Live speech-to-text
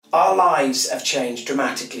Our lives have changed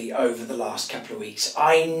dramatically over the last couple of weeks.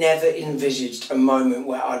 I never envisaged a moment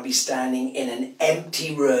where I'd be standing in an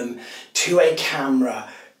empty room to a camera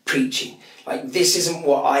preaching. Like, this isn't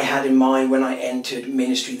what I had in mind when I entered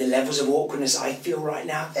ministry. The levels of awkwardness I feel right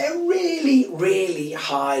now, they're really, really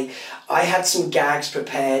high. I had some gags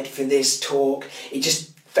prepared for this talk. It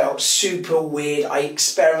just felt super weird. I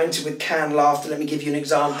experimented with canned laughter. Let me give you an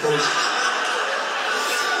example.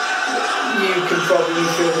 You can probably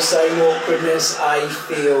feel the same awkwardness I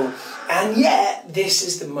feel. And yet, this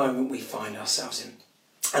is the moment we find ourselves in.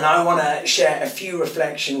 And I want to share a few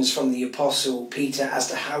reflections from the Apostle Peter as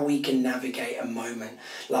to how we can navigate a moment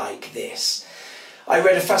like this. I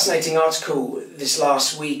read a fascinating article this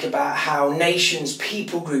last week about how nations,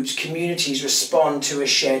 people groups, communities respond to a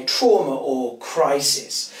shared trauma or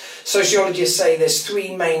crisis. Sociologists say there's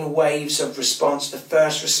three main waves of response. The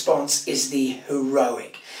first response is the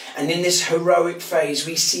heroic. And in this heroic phase,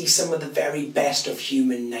 we see some of the very best of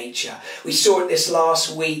human nature. We saw it this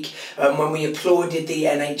last week when we applauded the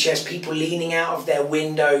NHS, people leaning out of their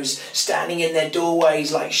windows, standing in their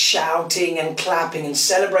doorways, like shouting and clapping and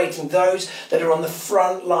celebrating those that are on the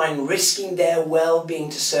front line, risking their well-being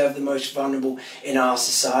to serve the most vulnerable in our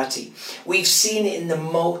society. We've seen it in the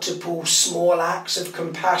multiple small acts of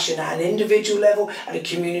compassion at an individual level, at a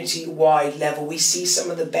community-wide level. We see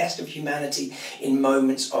some of the best of humanity in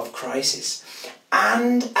moments of crisis.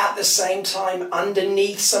 And at the same time,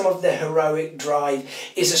 underneath some of the heroic drive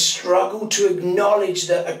is a struggle to acknowledge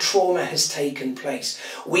that a trauma has taken place.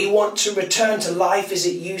 We want to return to life as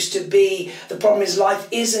it used to be. The problem is life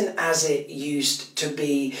isn't as it used to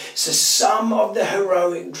be. So some of the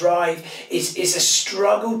heroic drive is a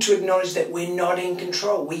struggle to acknowledge that we're not in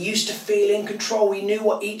control. We used to feel in control. We knew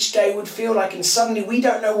what each day would feel like, and suddenly we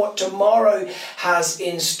don't know what tomorrow has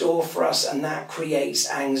in store for us, and that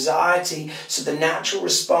creates anxiety. So the natural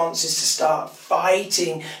response is to start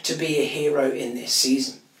fighting to be a hero in this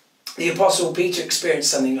season. The Apostle Peter experienced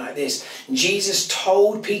something like this. Jesus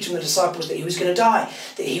told Peter and the disciples that he was going to die,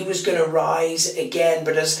 that he was going to rise again.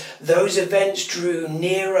 But as those events drew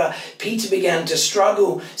nearer, Peter began to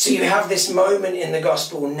struggle. So you have this moment in the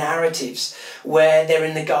gospel narratives where they're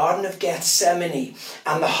in the Garden of Gethsemane,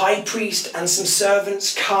 and the high priest and some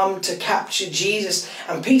servants come to capture Jesus.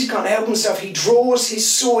 And Peter can't help himself. He draws his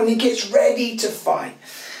sword and he gets ready to fight.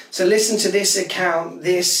 So listen to this account.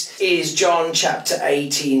 This is John chapter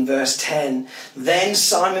 18, verse 10. Then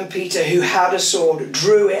Simon Peter, who had a sword,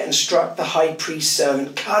 drew it and struck the high priest's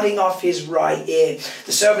servant, cutting off his right ear.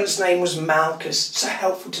 The servant's name was Malchus. So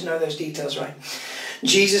helpful to know those details, right?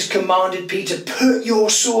 Jesus commanded Peter, "Put your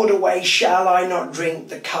sword away. Shall I not drink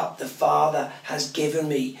the cup the Father has given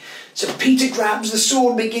me?" So Peter grabs the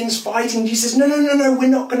sword, begins fighting. He says, no, we're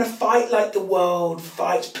not going to fight like the world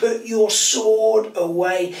fights. Put your sword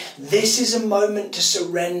away. This is a moment to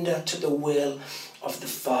surrender to the will of the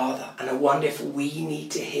Father. And I wonder if we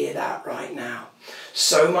need to hear that right now.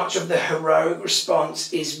 So much of the heroic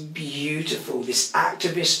response is beautiful. This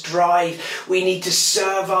activist drive. We need to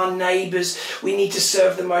serve our neighbours. We need to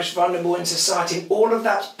serve the most vulnerable in society. And all of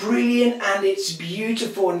that's brilliant and it's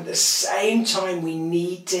beautiful. And at the same time, we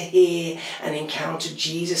need to hear and encounter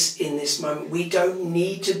Jesus in this moment. We don't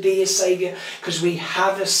need to be a saviour because we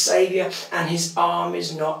have a saviour and his arm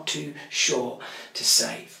is not too short to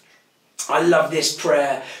save. I love this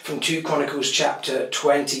prayer from 2 Chronicles chapter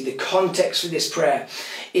 20. The context for this prayer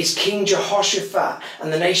is King Jehoshaphat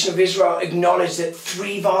and the nation of Israel acknowledge that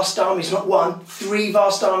 3 vast armies, not one, 3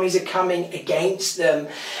 vast armies are coming against them.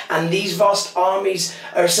 And these vast armies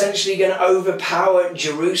are essentially going to overpower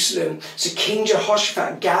Jerusalem. So King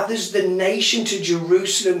Jehoshaphat gathers the nation to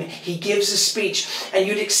Jerusalem. He gives a speech, and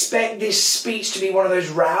you'd expect this speech to be one of those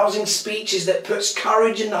rousing speeches that puts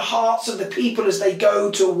courage in the hearts of the people as they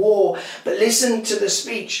go to war. But listen to the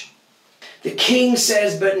speech. The king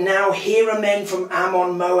says, "But now here are men from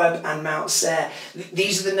Ammon, Moab and Mount Seir."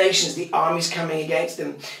 These are the nations, the armies coming against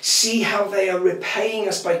them. "See how they are repaying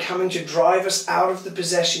us by coming to drive us out of the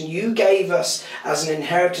possession you gave us as an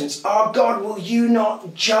inheritance. Our God, will you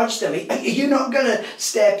not judge them? Are you not going to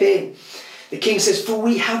step in?" The king says, "For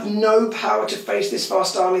we have no power to face this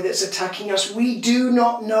vast army that's attacking us. We do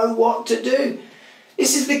not know what to do."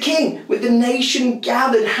 This is the king with the nation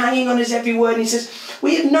gathered, hanging on his every word. And he says,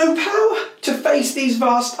 "We have no power to face these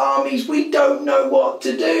vast armies. We don't know what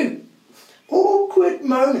to do." Awkward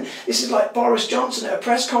moment. This is like Boris Johnson at a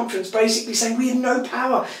press conference basically saying, we have no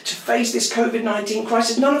power to face this COVID-19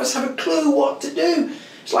 crisis. None of us have a clue what to do.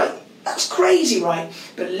 It's like, that's crazy, right?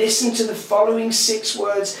 But listen to the following 6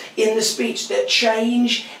 words in the speech that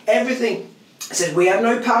change everything. It says, we have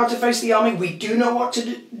no power to face the army. We do not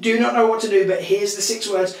know what to do. But here's the 6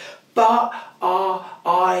 words. But our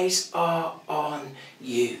eyes are on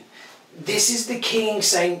you. This is the king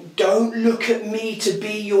saying, don't look at me to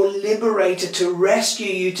be your liberator, to rescue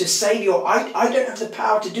you, to save you. I don't have the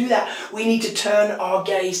power to do that. We need to turn our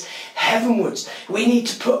gaze heavenwards. We need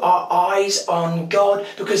to put our eyes on God,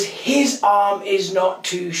 because his arm is not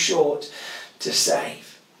too short to save.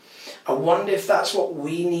 I wonder if that's what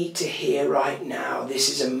we need to hear right now. This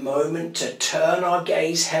is a moment to turn our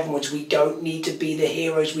gaze heavenwards. We don't need to be the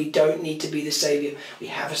heroes. We don't need to be the saviour. We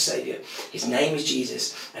have a saviour. His name is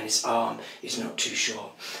Jesus, and his arm is not too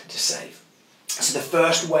short to save. So the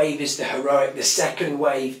first wave is the heroic. The second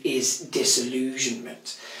wave is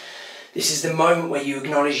disillusionment. This is the moment where you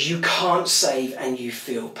acknowledge you can't save and you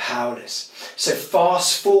feel powerless. So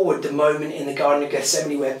fast forward the moment in the Garden of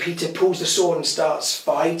Gethsemane where Peter pulls the sword and starts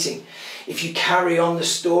fighting. If you carry on the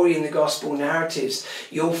story in the gospel narratives,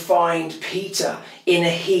 you'll find Peter in a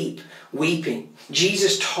heap weeping.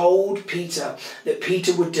 Jesus told Peter that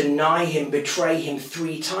Peter would deny him, betray him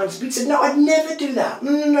 3 times. Peter said, no, I'd never do that.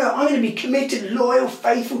 No, I'm going to be committed, loyal,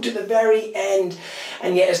 faithful to the very end.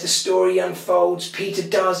 And yet as the story unfolds, Peter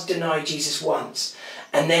does deny Jesus once,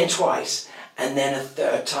 and then twice, and then a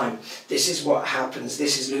 3rd time. This is what happens.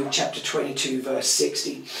 This is Luke chapter 22, verse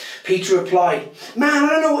 60. Peter replied, man, I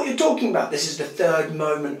don't know what you're talking about. This is the 3rd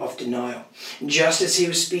moment of denial. Just as he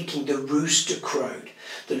was speaking, the rooster crowed.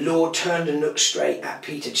 The Lord turned and looked straight at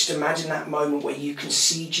Peter. Just imagine that moment where you can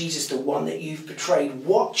see Jesus, the one that you've betrayed,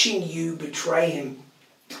 watching you betray him.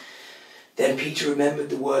 Then Peter remembered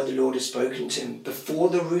the word the Lord had spoken to him. Before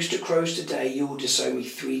the rooster crows today, you will disown me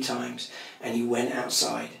 3 times. And he went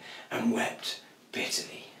outside and wept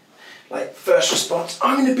bitterly. Like, first response,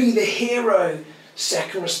 I'm going to be the hero.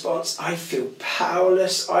 Second response, I feel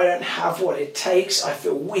powerless. I don't have what it takes. I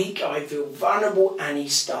feel weak. I feel vulnerable. And he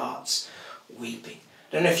starts weeping.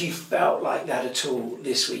 I don't know if you felt like that at all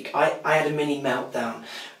this week. I had a mini meltdown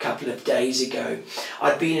a couple of days ago.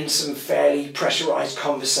 I'd been in some fairly pressurised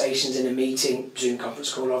conversations in a meeting, Zoom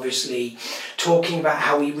conference call obviously, talking about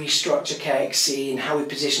how we restructure KXC and how we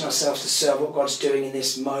position ourselves to serve what God's doing in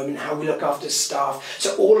this moment, how we look after staff.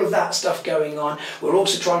 So all of that stuff going on. We're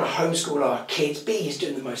also trying to homeschool our kids. B is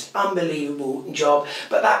doing the most unbelievable job,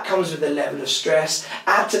 but that comes with a level of stress.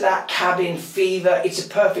 Add to that cabin fever. It's a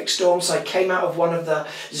perfect storm. So I came out of one of the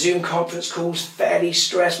Zoom conference calls fairly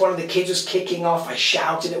stressed. One of the kids was kicking off. I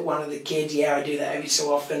shouted at one of the kids. Yeah, I do that every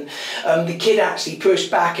so often. The kid actually pushed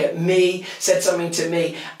back at me, said something to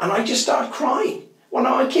me, and I just started crying. One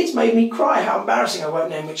of my kids made me cry. How embarrassing. I won't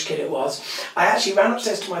name which kid it was. I actually ran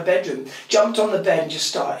upstairs to my bedroom, jumped on the bed and just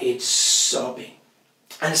started sobbing.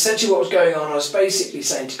 And essentially what was going on, I was basically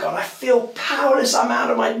saying to God, I feel powerless. I'm out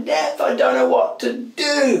of my depth. I don't know what to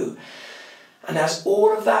do. And as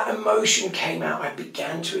all of that emotion came out, I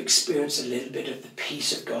began to experience a little bit of the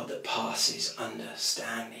peace of God that passes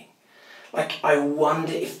understanding. Like, I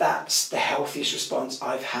wonder if that's the healthiest response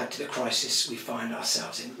I've had to the crisis we find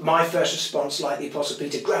ourselves in. My first response, like the Apostle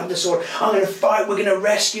Peter, grab the sword, I'm going to fight, we're going to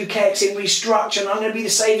rescue KXC and restructure, and I'm going to be the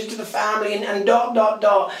saviour to the family, and.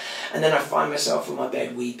 And then I find myself on my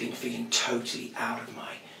bed weeping, feeling totally out of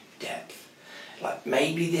my depth. Like,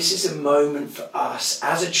 maybe this is a moment for us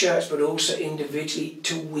as a church, but also individually,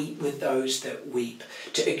 to weep with those that weep,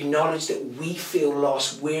 to acknowledge that we feel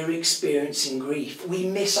lost, we're experiencing grief, we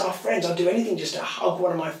miss our friends. I'll do anything just to hug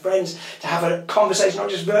one of my friends, to have a conversation, not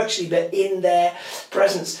just virtually, but in their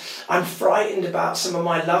presence. I'm frightened about some of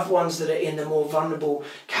my loved ones that are in the more vulnerable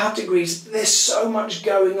categories. There's so much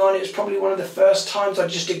going on. It's probably one of the first times I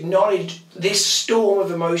just acknowledged this storm of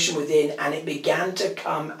emotion within, and it began to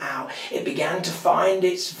come out. It began to find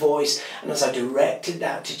its voice, and as I directed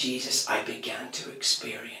that to Jesus, I began to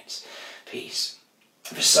experience peace.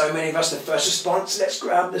 For so many of us, the first response, let's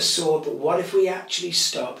grab the sword, but what if we actually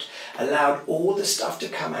stopped, allowed all the stuff to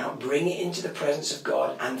come out, bring it into the presence of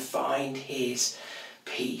God, and find his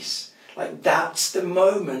peace? Like, that's the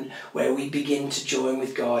moment where we begin to join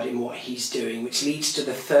with God in what he's doing, which leads to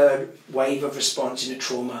the 3rd wave of response in a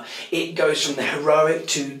trauma. It goes from the heroic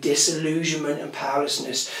to disillusionment and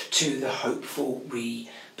powerlessness to the hopeful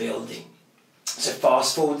rebuilding. So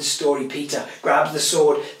fast forward the story, Peter grabs the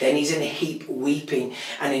sword, then he's in a heap weeping.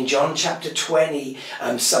 And in John chapter 20,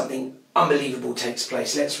 something unbelievable takes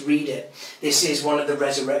place. Let's read it. This is one of the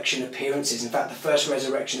resurrection appearances. In fact, the first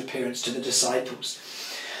resurrection appearance to the disciples.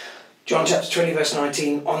 John chapter 20 verse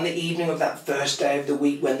 19, on the evening of that first day of the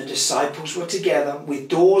week when the disciples were together, with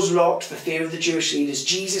doors locked for fear of the Jewish leaders,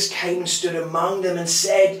 Jesus came and stood among them and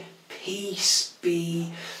said, peace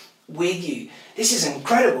be with you. This is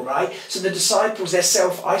incredible, right? So the disciples, they're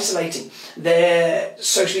self-isolating. They're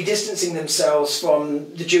socially distancing themselves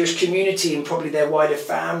from the Jewish community and probably their wider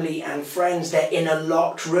family and friends. They're in a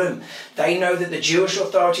locked room. They know that the Jewish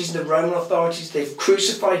authorities and the Roman authorities, they've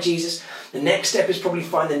crucified Jesus. The next step is probably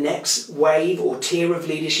find the next wave or tier of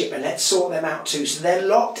leadership and let's sort them out too. So they're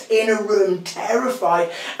locked in a room, terrified,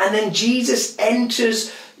 and then Jesus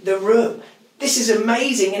enters the room. This is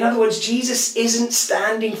amazing. In other words, Jesus isn't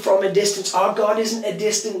standing from a distance. Our God isn't a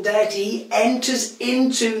distant deity. He enters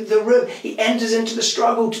into the room. He enters into the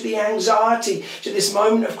struggle, to the anxiety, to this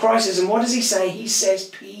moment of crisis. And what does he say? He says,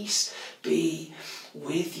 peace be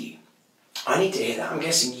with you. I need to hear that. I'm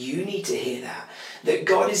guessing you need to hear that. That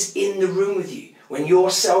God is in the room with you. When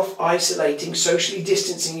you're self-isolating, socially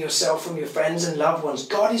distancing yourself from your friends and loved ones,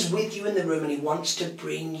 God is with you in the room and he wants to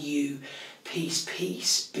bring you peace.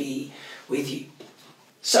 Peace be with you.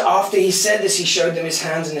 So after he said this, he showed them his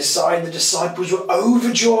hands and his side. The disciples were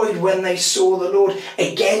overjoyed when they saw the Lord.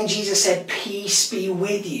 Again, Jesus said, peace be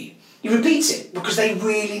with you. He repeats it because they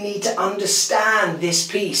really need to understand this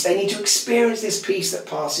peace. They need to experience this peace that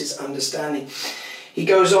passes understanding. He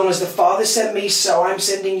goes on, as the Father sent me, so I'm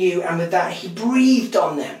sending you. And with that, he breathed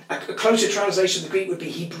on them. A closer translation of the Greek would be,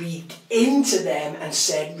 he breathed into them and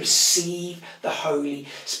said, receive the Holy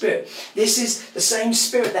Spirit. This is the same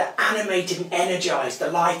Spirit that animated and energized the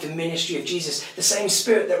life and ministry of Jesus. The same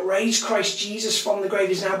Spirit that raised Christ Jesus from the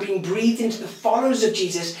grave is now being breathed into the followers of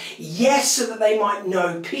Jesus. Yes, so that they might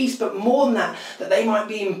know peace, but more than that, that they might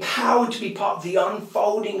be empowered to be part of the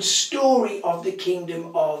unfolding story of the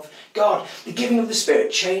kingdom of God. The giving of the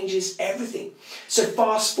Spirit changes everything. So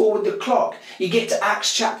fast forward the clock. You get to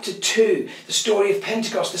Acts chapter 2, the story of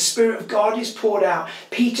Pentecost. The Spirit of God is poured out.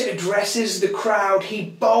 Peter addresses the crowd. He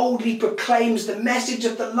boldly proclaims the message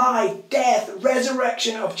of the life, death,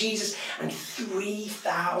 resurrection of Jesus. And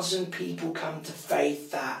 3,000 people come to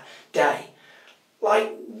faith that day.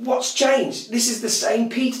 Like, what's changed? This is the same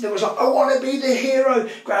Peter that was like, I want to be the hero,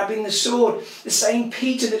 grabbing the sword. The same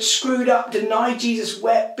Peter that screwed up, denied Jesus,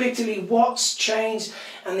 wept bitterly. What's changed?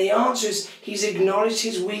 And the answer is, he's acknowledged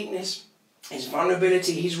his weakness, his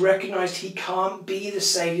vulnerability. He's recognized he can't be the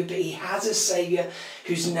Saviour, but he has a Saviour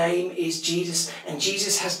whose name is Jesus. And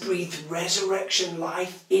Jesus has breathed resurrection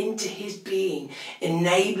life into his being,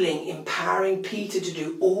 enabling, empowering Peter to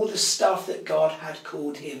do all the stuff that God had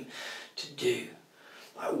called him to do.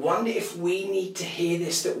 I wonder if we need to hear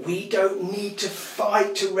this, that we don't need to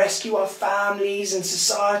fight to rescue our families and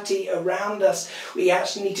society around us. We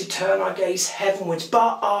actually need to turn our gaze heavenwards,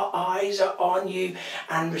 but our eyes are on you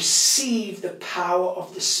and receive the power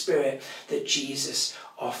of the Spirit that Jesus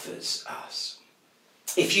offers us.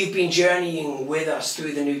 If you've been journeying with us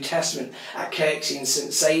through the New Testament at KXC and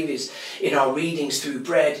St. Saviour's in our readings through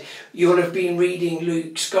bread, you'll have been reading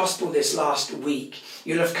Luke's Gospel this last week.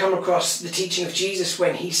 You'll have come across the teaching of Jesus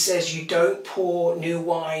when he says you don't pour new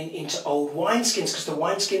wine into old wineskins because the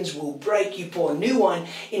wineskins will break. You pour new wine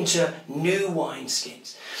into new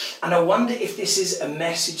wineskins. And I wonder if this is a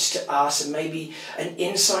message to us and maybe an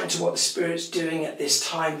insight into what the Spirit's doing at this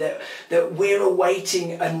time, that we're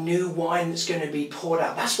awaiting a new wine that's going to be poured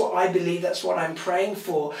out. That's what I believe, that's what I'm praying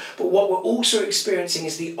for. But what we're also experiencing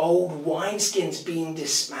is the old wineskins being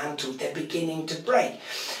dismantled. They're beginning to break.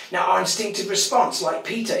 Now, our instinctive response, like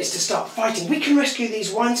Peter, is to start fighting. We can rescue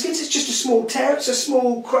these wineskins. It's just a small tear, it's a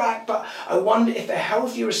small crack. But I wonder if a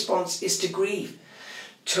healthy response is to grieve,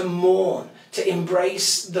 to mourn, to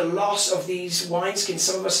embrace the loss of these wineskins.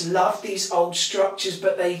 Some of us love these old structures,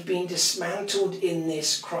 but they've been dismantled in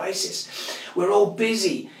this crisis. We're all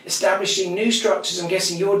busy establishing new structures. I'm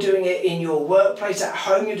guessing you're doing it in your workplace, at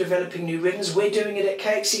home you're developing new rhythms. We're doing it at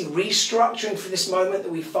KXC, restructuring for this moment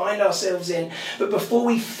that we find ourselves in. But before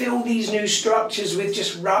we fill these new structures with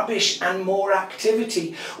just rubbish and more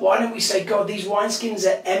activity, why don't we say, God, these wineskins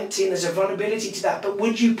are empty and there's a vulnerability to that, but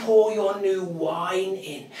would you pour your new wine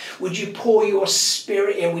in? Would you pour your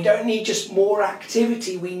Spirit in? We don't need just more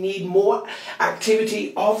activity, we need more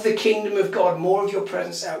activity of the kingdom of God, more of your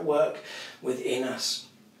presence at work within us.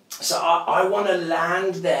 So I want to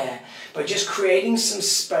land there by just creating some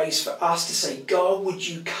space for us to say, God, would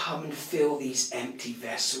you come and fill these empty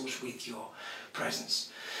vessels with your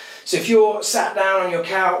presence? So if you're sat down on your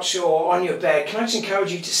couch or on your bed, can I just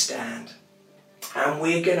encourage you to stand? And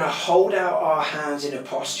we're going to hold out our hands in a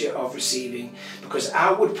posture of receiving, because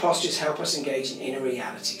outward postures help us engage in inner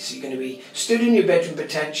reality. So you're going to be stood in your bedroom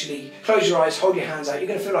potentially, close your eyes, hold your hands out. You're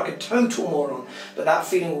going to feel like a total moron, but that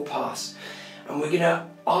feeling will pass. And we're going to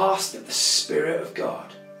ask that the Spirit of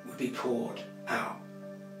God would be poured out.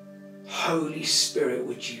 Holy Spirit,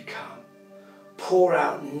 would you come? Pour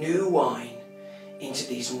out new wine into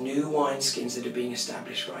these new wineskins that are being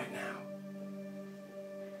established right now.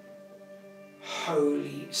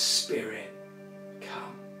 Holy Spirit,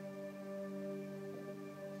 come.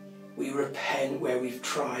 We repent where we've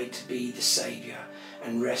tried to be the Saviour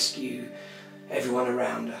and rescue everyone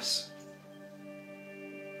around us.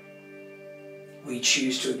 We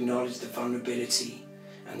choose to acknowledge the vulnerability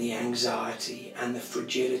and the anxiety and the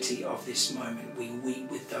fragility of this moment. We weep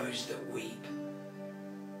with those that weep.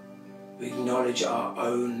 We acknowledge our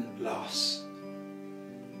own loss.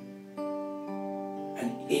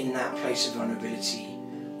 And in that place of vulnerability,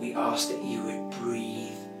 we ask that you would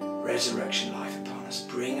breathe resurrection life upon us.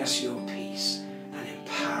 Bring us your peace and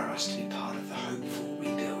empower us to be part of the hopeful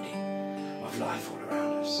rebuilding of life all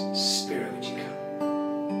around us. Spirit, would you